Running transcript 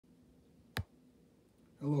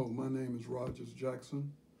Hello, my name is Rogers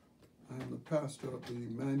Jackson. I am the pastor of the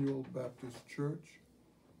Emmanuel Baptist Church,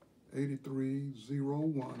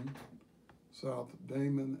 8301 South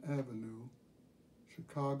Damen Avenue,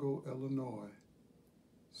 Chicago, Illinois,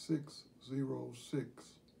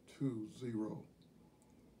 60620.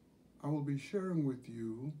 I will be sharing with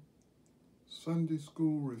you Sunday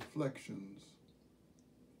School Reflections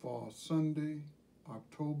for Sunday,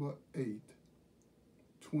 October 8,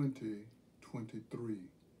 2023.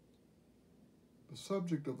 The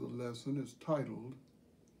subject of the lesson is titled,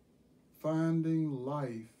 Finding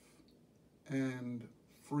Life and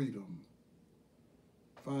Freedom.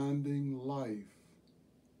 Finding Life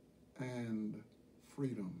and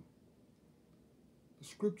Freedom. The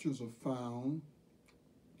scriptures are found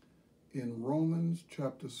in Romans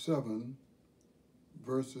chapter 7,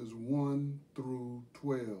 verses 1 through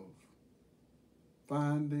 12.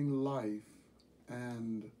 Finding Life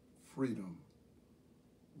and Freedom.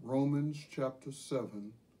 Romans chapter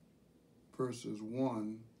 7, verses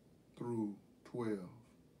 1 through 12.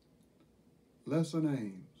 Lesson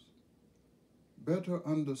aims: better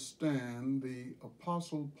understand the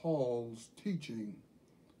Apostle Paul's teaching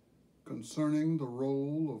concerning the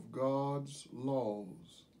role of God's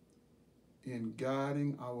laws in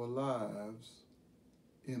guiding our lives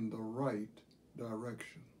in the right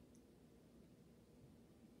direction.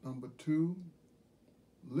 Number 2,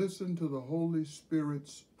 listen to the Holy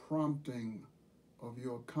Spirit's prompting of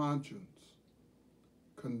your conscience,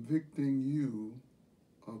 convicting you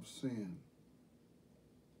of sin.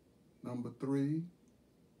 Number 3,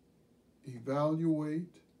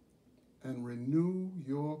 evaluate and renew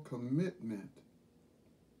your commitment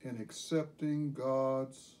in accepting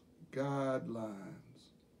God's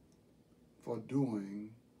guidelines for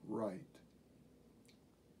doing right.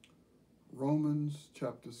 Romans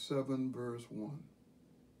chapter 7, verse 1.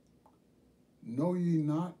 Know ye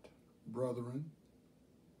not, brethren,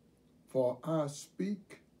 for I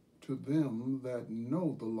speak to them that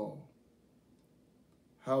know the law,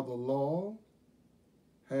 how the law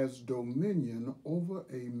has dominion over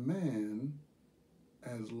a man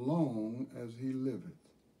as long as he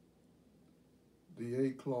liveth. The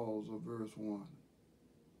 8th clause of verse 1.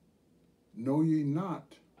 Know ye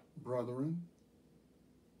not, brethren,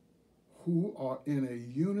 who are in a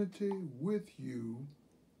unity with you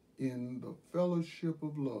in the fellowship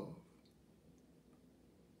of love.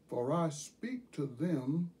 For I speak to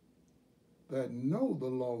them that know the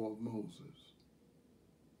law of Moses,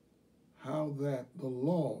 how that the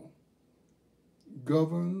law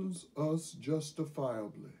governs us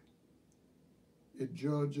justifiably. It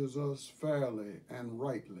judges us fairly and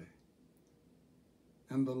rightly.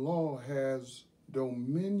 And the law has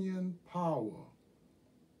dominion, power,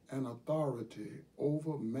 and authority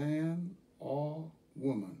over man or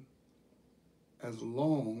woman, as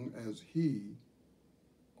long as he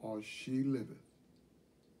or she liveth.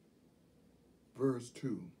 Verse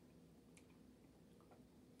 2.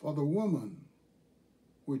 For the woman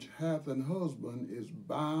which hath an husband is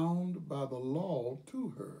bound by the law to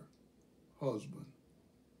her husband,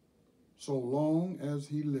 so long as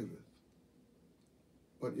he liveth.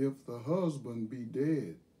 But if the husband be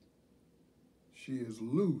dead, she is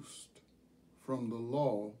loosed from the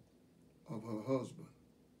law of her husband.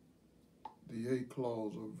 The 8th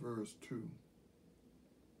clause of verse 2.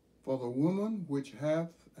 For the woman which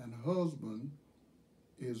hath an husband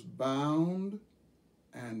is bound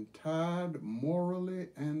and tied morally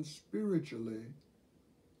and spiritually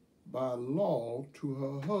by law to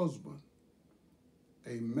her husband,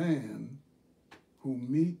 a man who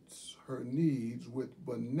meets her needs with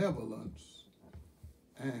benevolence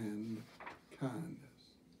and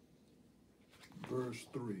kindness. Verse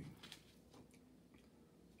 3.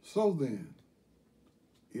 So then,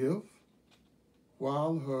 if,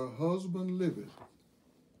 while her husband liveth,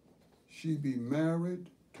 she be married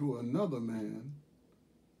to another man,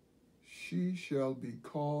 she shall be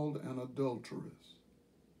called an adulteress.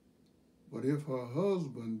 But if her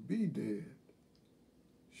husband be dead,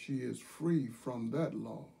 she is free from that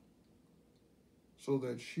law, so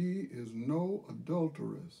that she is no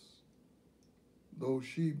adulteress, though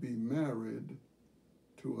she be married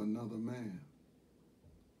to another man.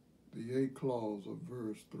 The 8th clause of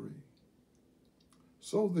verse 3.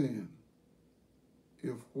 So then,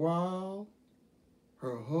 if while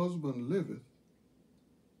her husband liveth,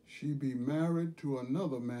 she be married to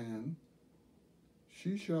another man,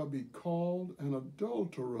 she shall be called an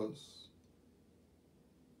adulteress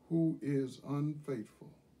who is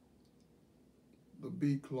unfaithful. The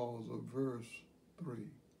B clause of verse 3.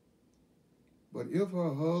 But if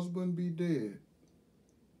her husband be dead,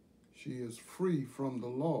 she is free from the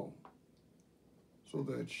law, so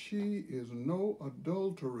that she is no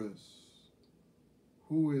adulteress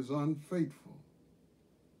who is unfaithful,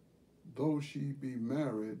 though she be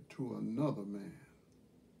married to another man.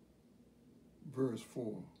 Verse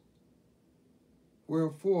 4.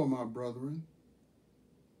 Wherefore, my brethren,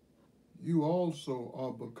 you also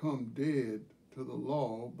are become dead to the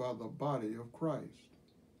law by the body of Christ,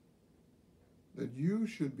 that you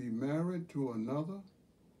should be married to another,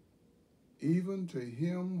 even to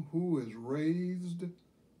him who is raised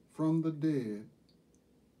from the dead,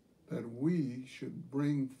 that we should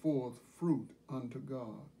bring forth fruit unto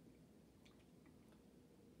God.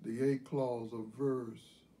 The 8th clause of verse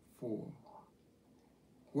 4.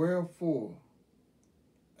 Wherefore,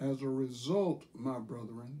 as a result, my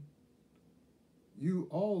brethren, you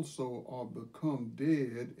also are become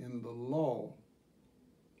dead in the law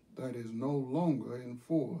that is no longer in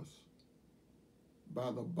force, by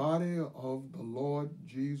the body of the Lord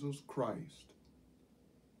Jesus Christ,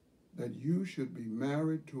 that you should be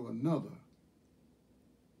married to another,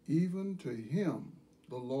 even to him,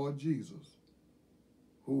 the Lord Jesus,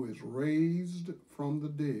 who is raised from the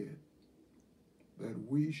dead, that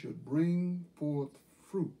we should bring forth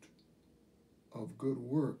fruit of good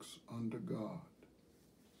works unto God.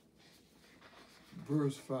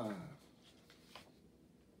 Verse 5.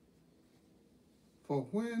 For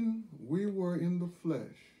when we were in the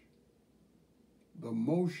flesh, the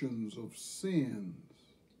motions of sins,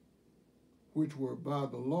 which were by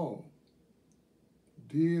the law,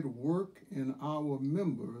 did work in our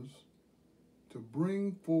members to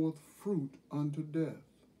bring forth fruit unto death.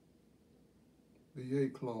 The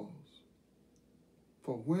 8th clause.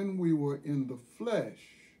 For when we were in the flesh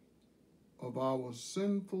of our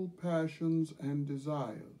sinful passions and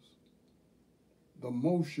desires, the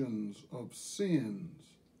motions of sins,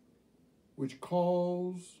 which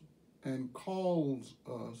cause and calls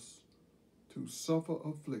us to suffer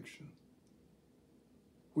affliction,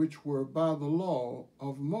 which were by the law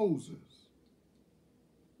of Moses,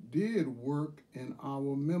 did work in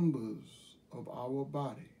our members of our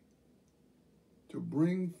body to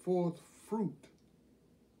bring forth fruit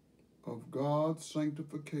of God's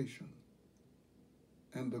sanctification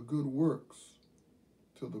and the good works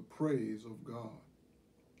to the praise of God.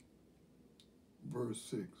 Verse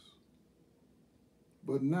 6.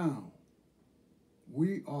 But now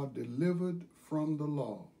we are delivered from the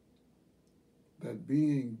law, that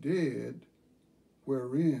being dead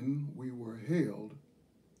wherein we were held,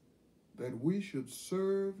 that we should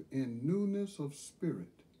serve in newness of spirit,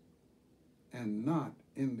 and not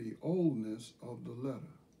in the oldness of the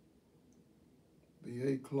letter. The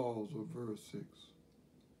 8th clause of verse 6.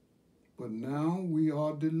 But now we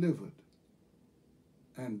are delivered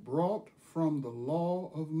and brought from the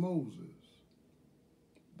law of Moses,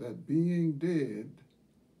 that being dead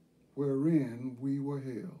wherein we were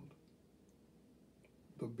held.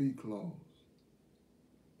 The B clause.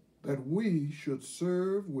 That we should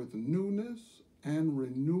serve with newness and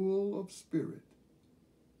renewal of spirit,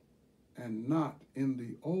 and not in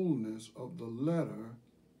the oldness of the letter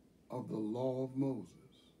of the law of Moses.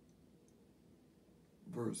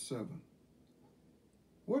 Verse 7.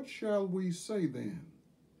 What shall we say then?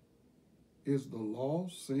 Is the law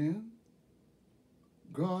sin?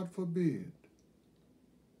 God forbid.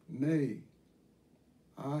 Nay,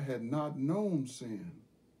 I had not known sin,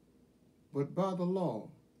 but by the law,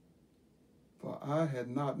 for I had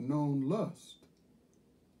not known lust,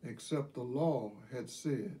 except the law had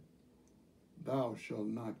said, thou shalt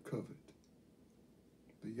not covet.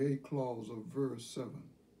 The 8th clause of verse 7.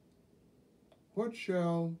 What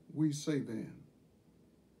shall we say then?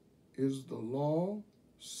 Is the law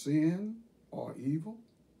sin or evil?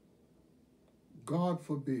 God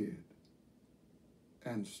forbid,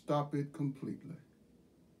 and stop it completely.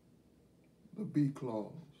 The B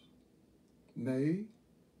clause. Nay,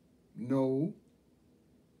 no,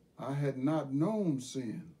 I had not known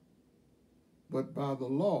sin, but by the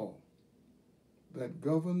law that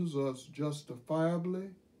governs us justifiably,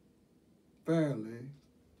 fairly,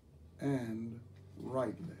 and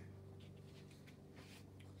rightly.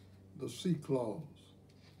 The C clause.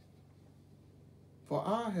 For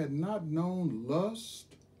I had not known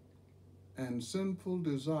lust and sinful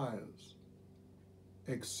desires,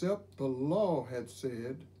 except the law had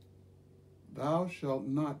said, thou shalt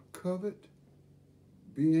not covet,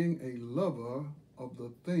 being a lover of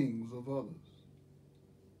the things of others.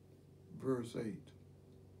 Verse 8.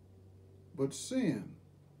 But sin,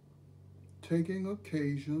 taking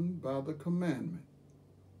occasion by the commandment,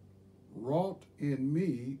 wrought in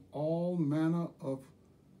me all manner of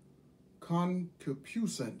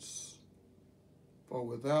concupiscence, for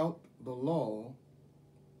without the law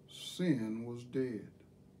sin was dead.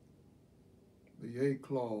 The 8th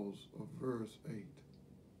clause of verse 8.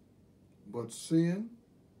 But sin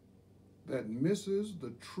that misses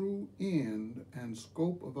the true end and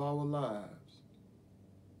scope of our lives,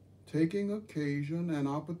 taking occasion and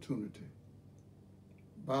opportunity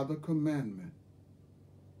by the commandment,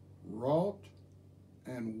 wrought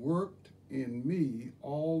and worked in me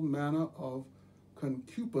all manner of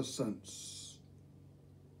concupiscence,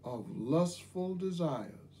 of lustful desires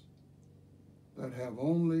that have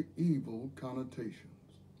only evil connotations.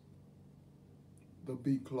 The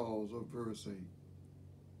B clause of verse 8.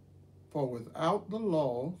 For without the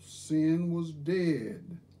law, sin was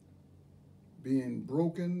dead, being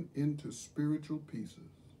broken into spiritual pieces.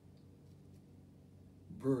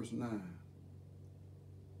 Verse 9.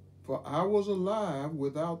 For I was alive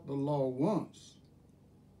without the law once,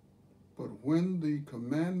 but when the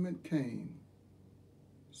commandment came,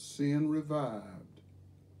 sin revived,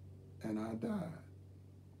 and I died.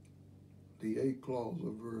 The 8th clause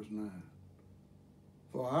of verse 9.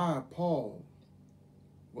 For I, Paul,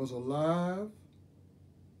 was alive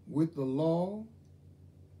with the law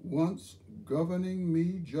once governing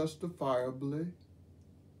me justifiably,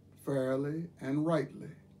 fairly, and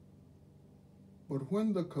rightly. But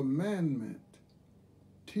when the commandment,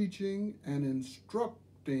 teaching and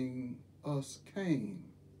instructing us came,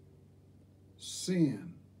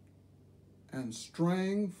 sin and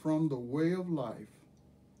straying from the way of life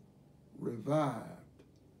revived,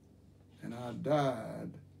 and I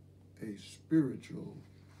died a spiritual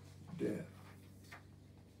death.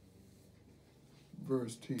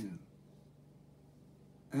 Verse 10.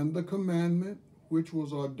 And the commandment which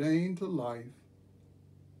was ordained to life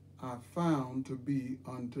I found to be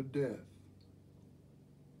unto death.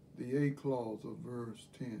 The 8th clause of verse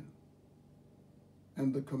 10.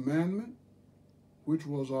 And the commandment which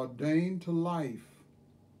was ordained to life,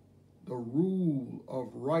 the rule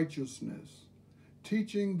of righteousness,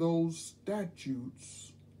 teaching those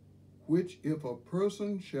statutes which if a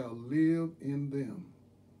person shall live in them.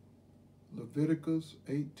 Leviticus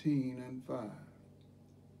 18 and 5.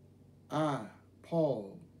 I,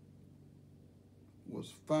 Paul,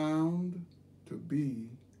 was found to be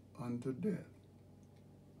unto death.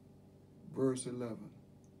 Verse 11.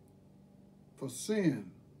 For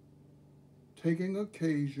sin, taking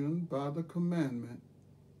occasion by the commandment,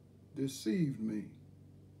 deceived me,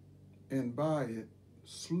 and by it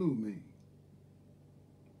slew me.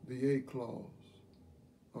 The 8th clause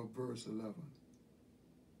of verse 11.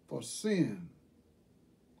 For sin,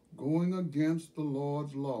 going against the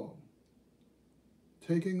Lord's law,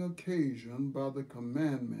 taking occasion by the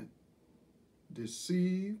commandment,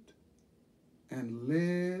 deceived and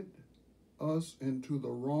led us into the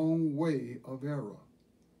wrong way of error.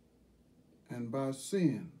 And by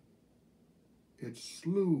sin, it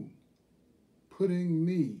slew, putting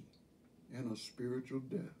me in a spiritual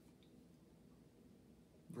death.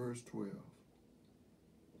 Verse 12.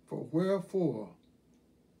 For wherefore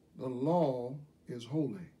the law is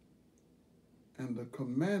holy, and the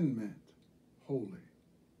commandment holy,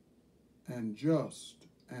 and just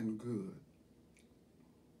and good.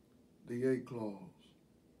 The 8th clause.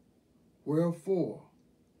 Wherefore,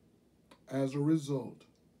 as a result,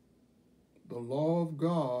 the law of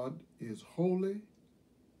God is holy,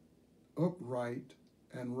 upright,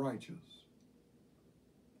 and righteous,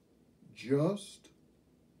 just,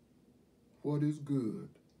 what is good,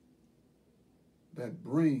 that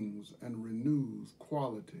brings and renews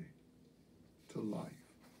quality to life.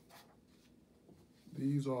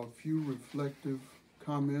 These are a few reflective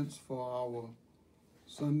comments for our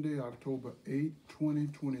Sunday, October 8,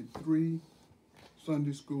 2023,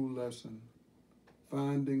 Sunday school lesson,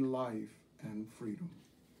 Finding Life and Freedom.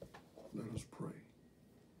 Let us pray.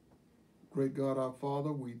 Great God, our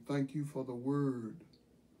Father, we thank you for the word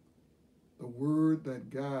that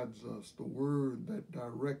guides us, the word that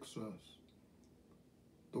directs us,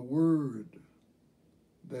 the word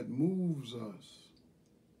that moves us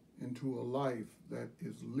into a life that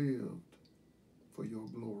is lived for your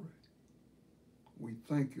glory. We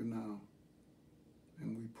thank you now,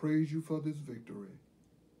 and we praise you for this victory.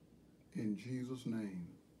 In Jesus' name,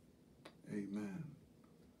 amen.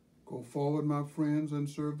 Go forward, my friends, and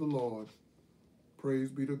serve the Lord.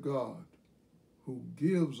 Praise be to God, who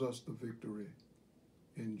gives us the victory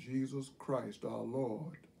in Jesus Christ our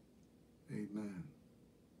Lord. Amen.